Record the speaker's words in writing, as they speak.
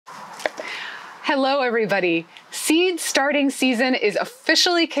Hello everybody! Seed starting season is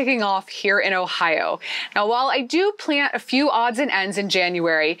officially kicking off here in Ohio. Now while I do plant a few odds and ends in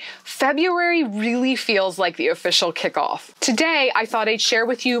January, February really feels like the official kickoff. Today I thought I'd share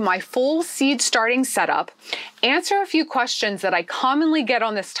with you my full seed starting setup, answer a few questions that I commonly get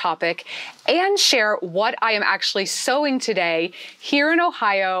on this topic, and share what I am actually sowing today here in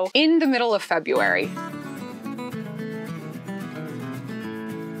Ohio in the middle of February.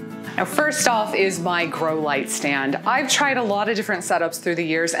 Now, first off is my grow light stand. I've tried a lot of different setups through the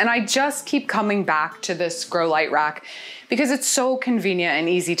years, and I just keep coming back to this grow light rack because it's so convenient and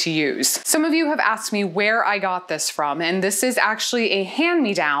easy to use. Some of you have asked me where I got this from, and this is actually a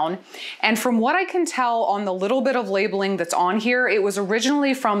hand-me-down. And from what I can tell on the little bit of labeling that's on here, it was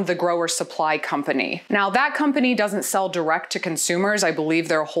originally from the Grower Supply Company. Now that company doesn't sell direct to consumers. I believe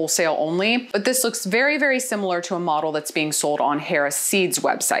they're wholesale only, but this looks very, very similar to a model that's being sold on Harris Seed's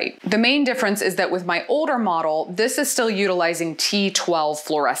website. The main difference is that with my older model, this is still utilizing T12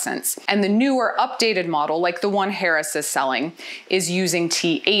 fluorescence, and the newer updated model, like the one Harris is selling, is using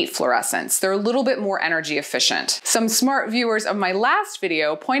T8 fluorescence. They're a little bit more energy efficient. Some smart viewers of my last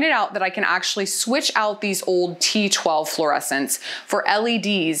video pointed out that I can actually switch out these old T12 fluorescents for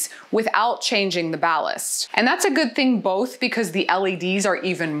LEDs without changing the ballast. And that's a good thing both because the LEDs are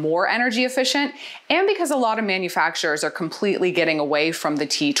even more energy efficient and because a lot of manufacturers are completely getting away from the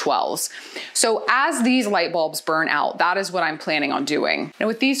T12s. So as these light bulbs burn out, that is what I'm planning on doing. Now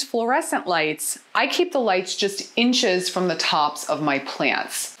with these fluorescent lights, I keep the lights just inches from the tops of my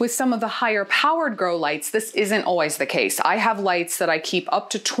plants. With some of the higher powered grow lights, this isn't always the case. I have lights that I keep up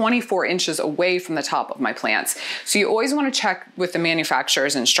to 24 inches away from the top of my plants. So you always want to check with the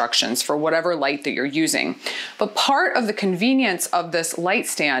manufacturer's instructions for whatever light that you're using. But part of the convenience of this light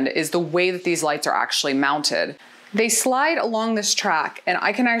stand is the way that these lights are actually mounted. They slide along this track, and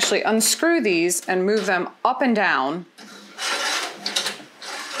I can actually unscrew these and move them up and down,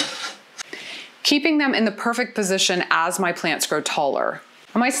 keeping them in the perfect position as my plants grow taller.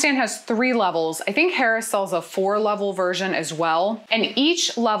 My stand has 3 levels. I think Harris sells a 4-level version as well, and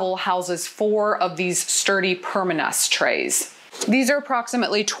each level houses 4 of these sturdy permanence trays. These are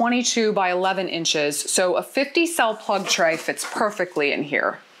approximately 22 by 11 inches, so a 50-cell plug tray fits perfectly in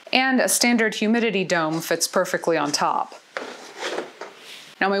here. And a standard humidity dome fits perfectly on top.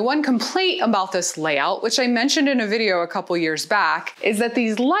 Now my one complaint about this layout, which I mentioned in a video a couple years back, is that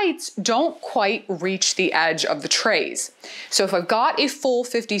these lights don't quite reach the edge of the trays. So if I've got a full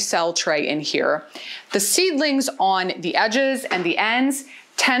 50-cell tray in here, the seedlings on the edges and the ends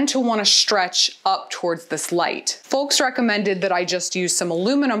tend to want to stretch up towards this light. Folks recommended that I just use some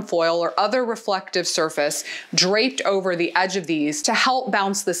aluminum foil or other reflective surface draped over the edge of these to help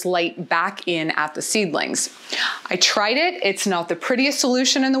bounce this light back in at the seedlings. I tried it. It's not the prettiest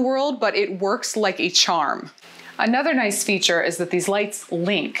solution in the world, but it works like a charm. Another nice feature is that these lights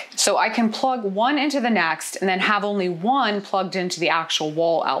link. So I can plug one into the next and then have only one plugged into the actual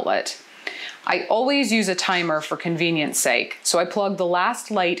wall outlet. I always use a timer for convenience sake, so I plug the last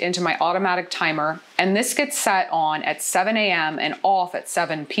light into my automatic timer, and this gets set on at 7 a.m. and off at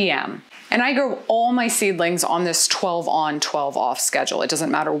 7 p.m. And I grow all my seedlings on this 12 on, 12 off schedule. It doesn't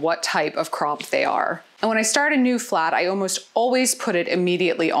matter what type of crop they are. And when I start a new flat, I almost always put it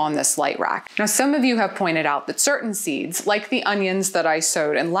immediately on this light rack. Now, some of you have pointed out that certain seeds, like the onions that I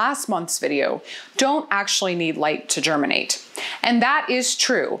sowed in last month's video, don't actually need light to germinate. And that is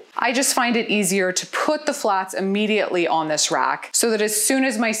true. I just find it easier to put the flats immediately on this rack so that as soon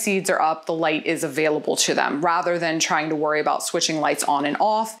as my seeds are up, the light is available to them, rather than trying to worry about switching lights on and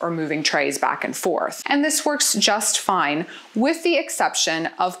off or moving trays back and forth. And this works just fine, with the exception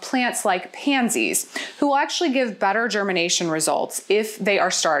of plants like pansies, who will actually give better germination results if they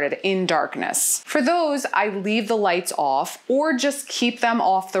are started in darkness. For those, I leave the lights off or just keep them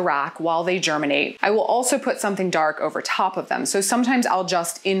off the rack while they germinate. I will also put something dark over top of them. So sometimes I'll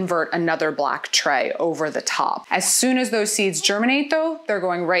just invert another black tray over the top. As soon as those seeds germinate though, they're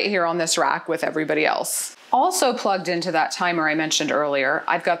going right here on this rack with everybody else. Also plugged into that timer I mentioned earlier,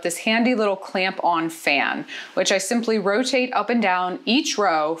 I've got this handy little clamp-on fan, which I simply rotate up and down each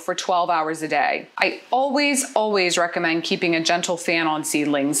row for 12 hours a day. I always recommend keeping a gentle fan on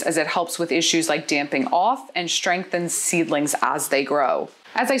seedlings, as it helps with issues like damping off and strengthens seedlings as they grow.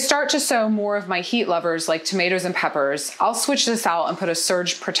 As I start to sow more of my heat lovers like tomatoes and peppers, I'll switch this out and put a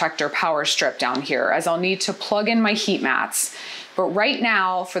surge protector power strip down here, as I'll need to plug in my heat mats. But right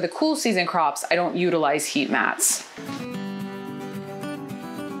now, for the cool season crops, I don't utilize heat mats.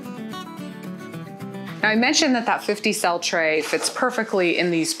 Now I mentioned that 50-cell tray fits perfectly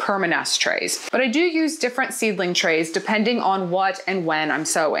in these permanence trays, but I do use different seedling trays depending on what and when I'm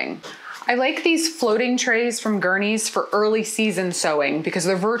sowing. I like these floating trays from Gurney's for early season sowing because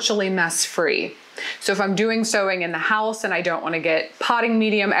they're virtually mess-free. So if I'm doing sowing in the house and I don't want to get potting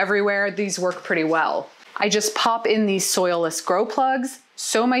medium everywhere, these work pretty well. I just pop in these soilless grow plugs,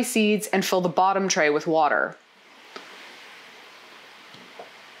 sow my seeds, and fill the bottom tray with water.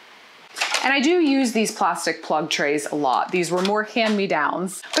 And I do use these plastic plug trays a lot. These were more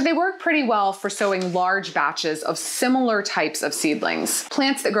hand-me-downs, but they work pretty well for sowing large batches of similar types of seedlings,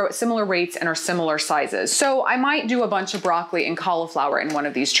 plants that grow at similar rates and are similar sizes. So I might do a bunch of broccoli and cauliflower in one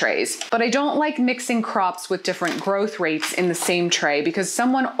of these trays, but I don't like mixing crops with different growth rates in the same tray because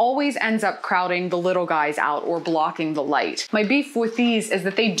someone always ends up crowding the little guys out or blocking the light. My beef with these is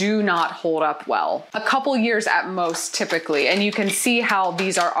that they do not hold up well. A couple years at most typically, and you can see how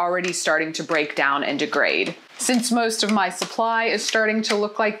these are already starting to break down and degrade. Since most of my supply is starting to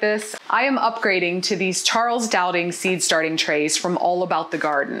look like this, I am upgrading to these Charles Dowding seed starting trays from All About the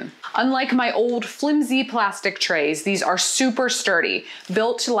Garden. Unlike my old flimsy plastic trays, these are super sturdy,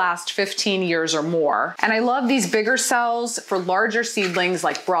 built to last 15 years or more. And I love these bigger cells for larger seedlings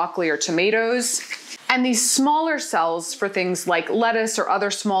like broccoli or tomatoes, and these smaller cells for things like lettuce or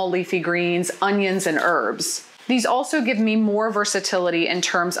other small leafy greens, onions, and herbs. These also give me more versatility in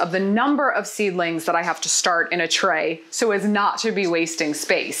terms of the number of seedlings that I have to start in a tray so as not to be wasting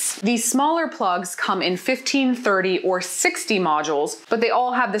space. These smaller plugs come in 15, 30, or 60 modules, but they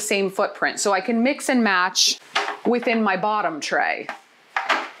all have the same footprint, so I can mix and match within my bottom tray.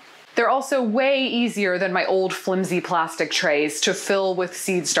 They're also way easier than my old flimsy plastic trays to fill with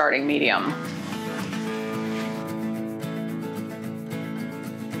seed starting medium.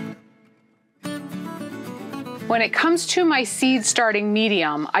 When it comes to my seed starting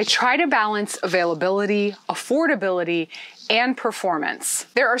medium, I try to balance availability, affordability, and performance.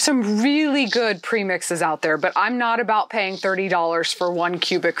 There are some really good premixes out there, but I'm not about paying $30 for 1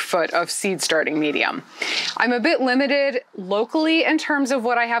 cubic foot of seed starting medium. I'm a bit limited locally in terms of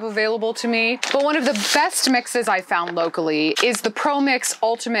what I have available to me, but one of the best mixes I found locally is the Pro Mix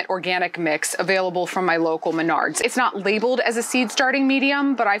Ultimate Organic Mix available from my local Menards. It's not labeled as a seed starting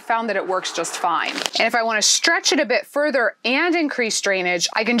medium, but I found that it works just fine. And if I want to stretch it a bit further and increase drainage,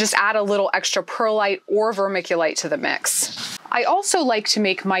 I can just add a little extra perlite or vermiculite to the mix. I also like to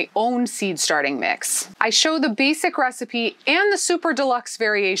make my own seed starting mix. I show the basic recipe and the super deluxe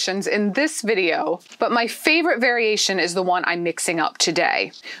variations in this video, but my favorite variation is the one I'm mixing up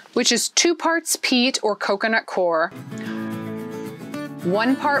today, which is 2 parts peat or coconut coir,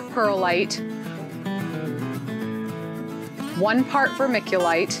 1 part perlite, 1 part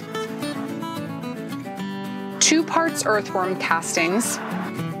vermiculite, 2 parts earthworm castings,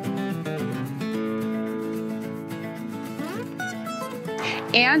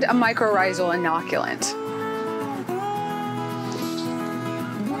 and a mycorrhizal inoculant.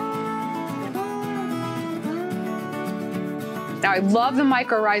 Now I love the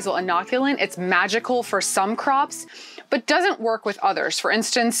mycorrhizal inoculant. It's magical for some crops, but doesn't work with others. For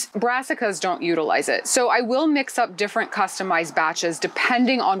instance, brassicas don't utilize it. So I will mix up different customized batches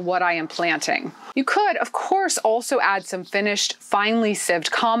depending on what I am planting. You could, of course, also add some finished, finely sieved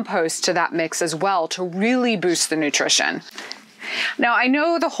compost to that mix as well to really boost the nutrition. Now, I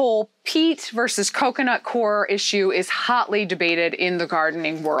know the whole peat versus coconut coir issue is hotly debated in the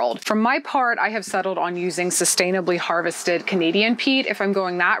gardening world. For my part, I have settled on using sustainably harvested Canadian peat if I'm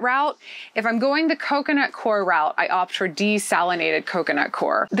going that route. If I'm going the coconut coir route, I opt for desalinated coconut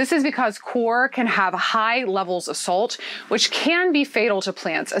coir. This is because coir can have high levels of salt, which can be fatal to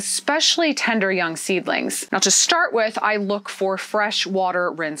plants, especially tender young seedlings. Now, to start with, I look for fresh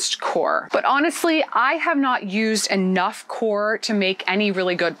water rinsed coir. But honestly, I have not used enough coir to make any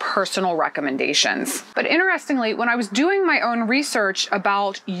really good personal recommendations. But interestingly, when I was doing my own research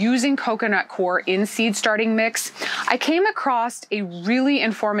about using coconut coir in seed starting mix, I came across a really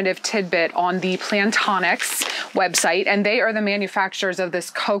informative tidbit on the Plantonix website, and they are the manufacturers of this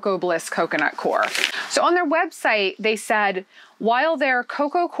Cocoa Bliss coconut coir. So on their website, they said, while their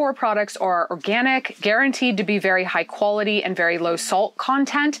cocoa coir products are organic, guaranteed to be very high quality and very low salt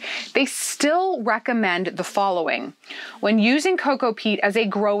content, they still recommend the following. When using cocoa peat as a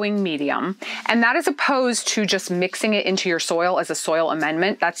growing medium, and that is opposed to just mixing it into your soil as a soil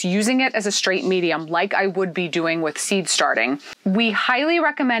amendment, that's using it as a straight medium like I would be doing with seed starting, we highly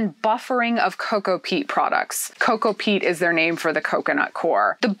recommend buffering of cocoa peat products. Cocoa peat is their name for the coconut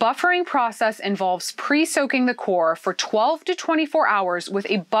coir. The buffering process involves pre-soaking the coir for 12 to 24 hours with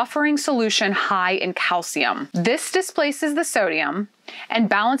a buffering solution high in calcium. This displaces the sodium and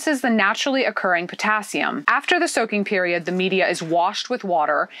balances the naturally occurring potassium. After the soaking period, the media is washed with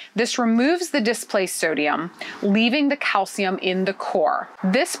water. This removes the displaced sodium, leaving the calcium in the core.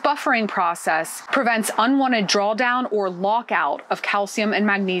 This buffering process prevents unwanted drawdown or lockout of calcium and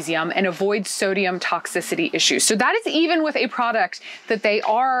magnesium and avoids sodium toxicity issues. So that is even with a product that they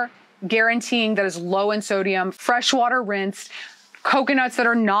are guaranteeing that is low in sodium, freshwater rinsed, coconuts that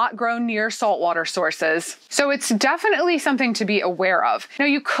are not grown near saltwater sources. So it's definitely something to be aware of. Now,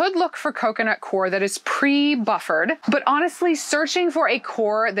 you could look for coconut coir that is pre-buffered, but honestly, searching for a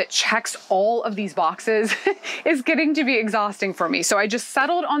coir that checks all of these boxes is getting to be exhausting for me. So I just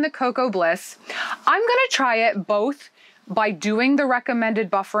settled on the Cocoa Bliss. I'm gonna try it both by doing the recommended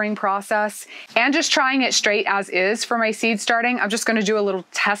buffering process and just trying it straight as is for my seed starting. I'm just gonna do a little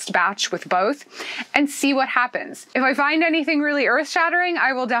test batch with both and see what happens. If I find anything really earth-shattering,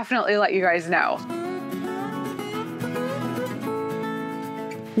 I will definitely let you guys know.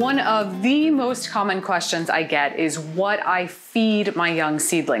 One of the most common questions I get is what I feed my young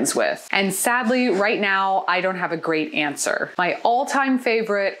seedlings with. And sadly, right now, I don't have a great answer. My all-time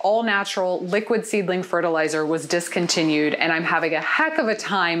favorite, all-natural liquid seedling fertilizer was discontinued, and I'm having a heck of a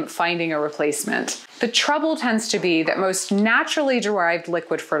time finding a replacement. The trouble tends to be that most naturally derived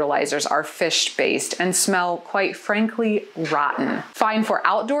liquid fertilizers are fish-based and smell, quite frankly, rotten. Fine for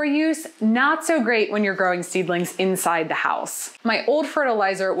outdoor use, not so great when you're growing seedlings inside the house. My old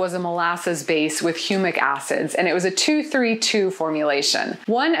fertilizer was a molasses base with humic acids, and it was a 2-3-2 formulation.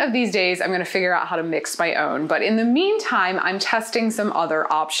 One of these days, I'm gonna figure out how to mix my own, but in the meantime, I'm testing some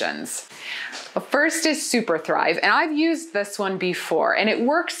other options. First is Super Thrive, and I've used this one before, and it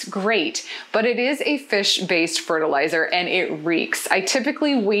works great, but it is a fish-based fertilizer and it reeks. I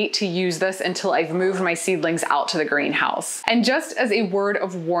typically wait to use this until I've moved my seedlings out to the greenhouse. And just as a word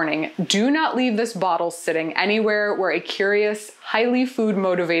of warning, do not leave this bottle sitting anywhere where a curious, highly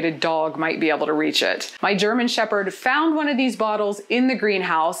food-motivated dog might be able to reach it. My German Shepherd found one of these bottles in the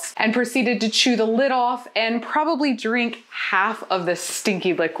greenhouse and proceeded to chew the lid off and probably drink half of this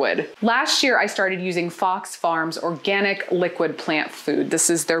stinky liquid. Last year, I started using Fox Farms organic liquid plant food. This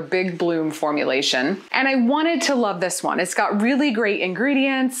is their Big Bloom formulation. And I wanted to love this one. It's got really great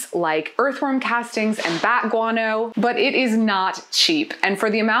ingredients like earthworm castings and bat guano, but it is not cheap. And for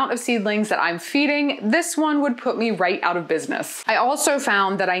the amount of seedlings that I'm feeding, this one would put me right out of business. I also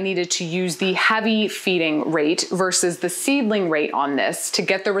found that I needed to use the heavy feeding rate versus the seedling rate on this to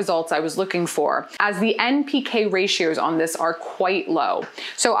get the results I was looking for, as the NPK ratios on this are quite low.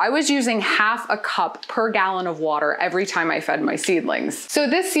 So I was using half a cup per gallon of water every time I fed my seedlings. So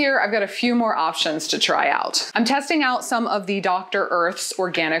this year I've got a few more options to try out. I'm testing out some of the Dr. Earth's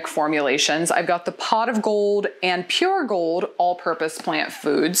organic formulations. I've got the Pot of Gold and Pure Gold all-purpose plant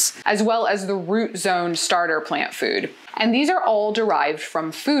foods, as well as the Root Zone starter plant food. And these are all derived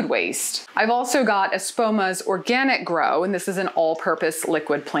from food waste. I've also got Espoma's Organic Grow, and this is an all-purpose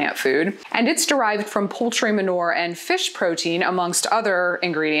liquid plant food. And it's derived from poultry manure and fish protein, amongst other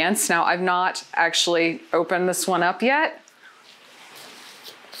ingredients. Now, I've not actually opened this one up yet.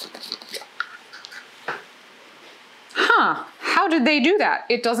 Huh, how did they do that?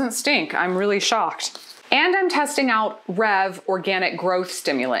 It doesn't stink. I'm really shocked. And I'm testing out Rev Organic Growth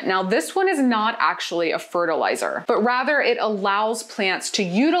Stimulant. Now, this one is not actually a fertilizer, but rather it allows plants to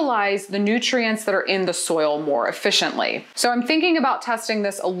utilize the nutrients that are in the soil more efficiently. So I'm thinking about testing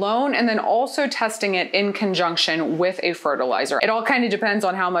this alone and then also testing it in conjunction with a fertilizer. It all kind of depends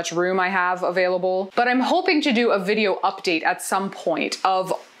on how much room I have available, but I'm hoping to do a video update at some point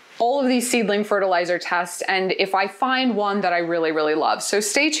of all of these seedling fertilizer tests and if I find one that I really, really love. So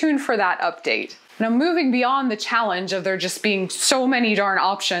stay tuned for that update. Now, moving beyond the challenge of there just being so many darn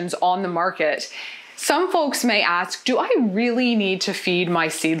options on the market, some folks may ask, do I really need to feed my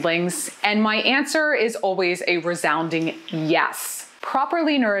seedlings? And my answer is always a resounding yes.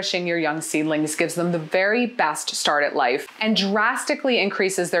 Properly nourishing your young seedlings gives them the very best start at life and drastically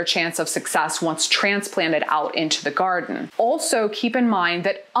increases their chance of success once transplanted out into the garden. Also, keep in mind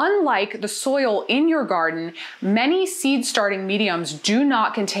that unlike the soil in your garden, many seed starting mediums do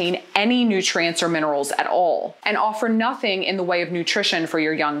not contain any nutrients or minerals at all and offer nothing in the way of nutrition for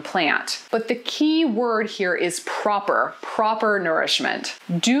your young plant. But the key word here is proper nourishment.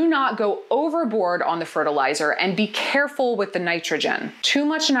 Do not go overboard on the fertilizer and be careful with the nitrogen. Too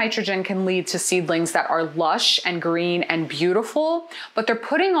much nitrogen can lead to seedlings that are lush and green and beautiful, but they're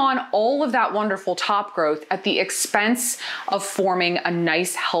putting on all of that wonderful top growth at the expense of forming a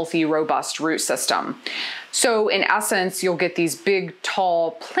nice, healthy, robust root system. So in essence, you'll get these big,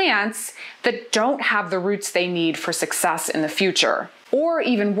 tall plants that don't have the roots they need for success in the future. Or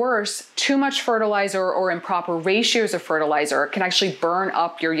even worse, too much fertilizer or improper ratios of fertilizer can actually burn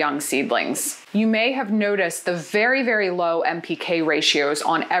up your young seedlings. You may have noticed the very, very low NPK ratios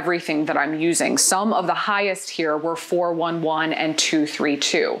on everything that I'm using. Some of the highest here were 4:1:1 and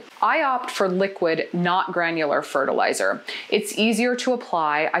 2:3:2. I opt for liquid, not granular fertilizer. It's easier to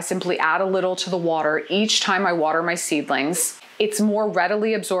apply. I simply add a little to the water each time I water my seedlings. It's more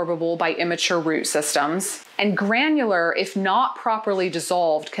readily absorbable by immature root systems. And granular, if not properly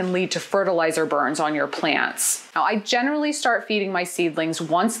dissolved, can lead to fertilizer burns on your plants. Now, I generally start feeding my seedlings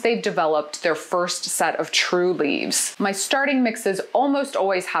once they've developed their first set of true leaves. My starting mixes almost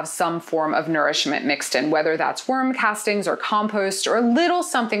always have some form of nourishment mixed in, whether that's worm castings or compost or a little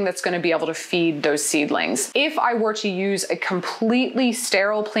something that's going to be able to feed those seedlings. If I were to use a completely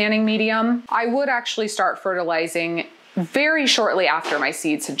sterile planting medium, I would actually start fertilizing very shortly after my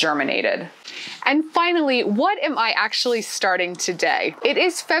seeds had germinated. And finally, what am I actually starting today? It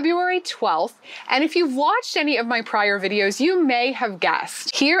is February 12th, and if you've watched any of my prior videos, you may have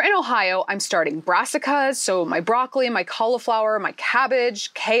guessed. Here in Ohio, I'm starting brassicas, so my broccoli, my cauliflower, my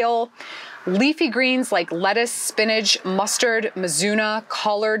cabbage, kale, leafy greens like lettuce, spinach, mustard, mizuna,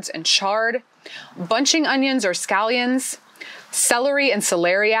 collards, and chard, bunching onions or scallions, celery and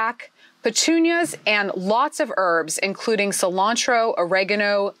celeriac, petunias, and lots of herbs, including cilantro,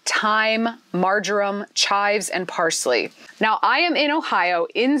 oregano, thyme, marjoram, chives, and parsley. Now, I am in Ohio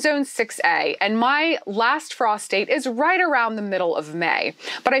in Zone 6A, and my last frost date is right around the middle of May.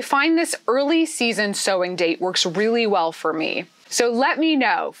 But I find this early season sowing date works really well for me. So let me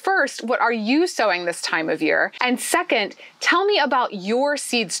know, first, what are you sowing this time of year? And second, tell me about your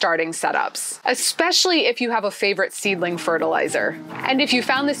seed starting setups, especially if you have a favorite seedling fertilizer. And if you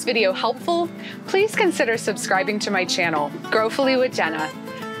found this video helpful, please consider subscribing to my channel, Growfully with Jenna.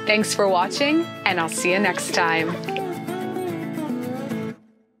 Thanks for watching, and I'll see you next time.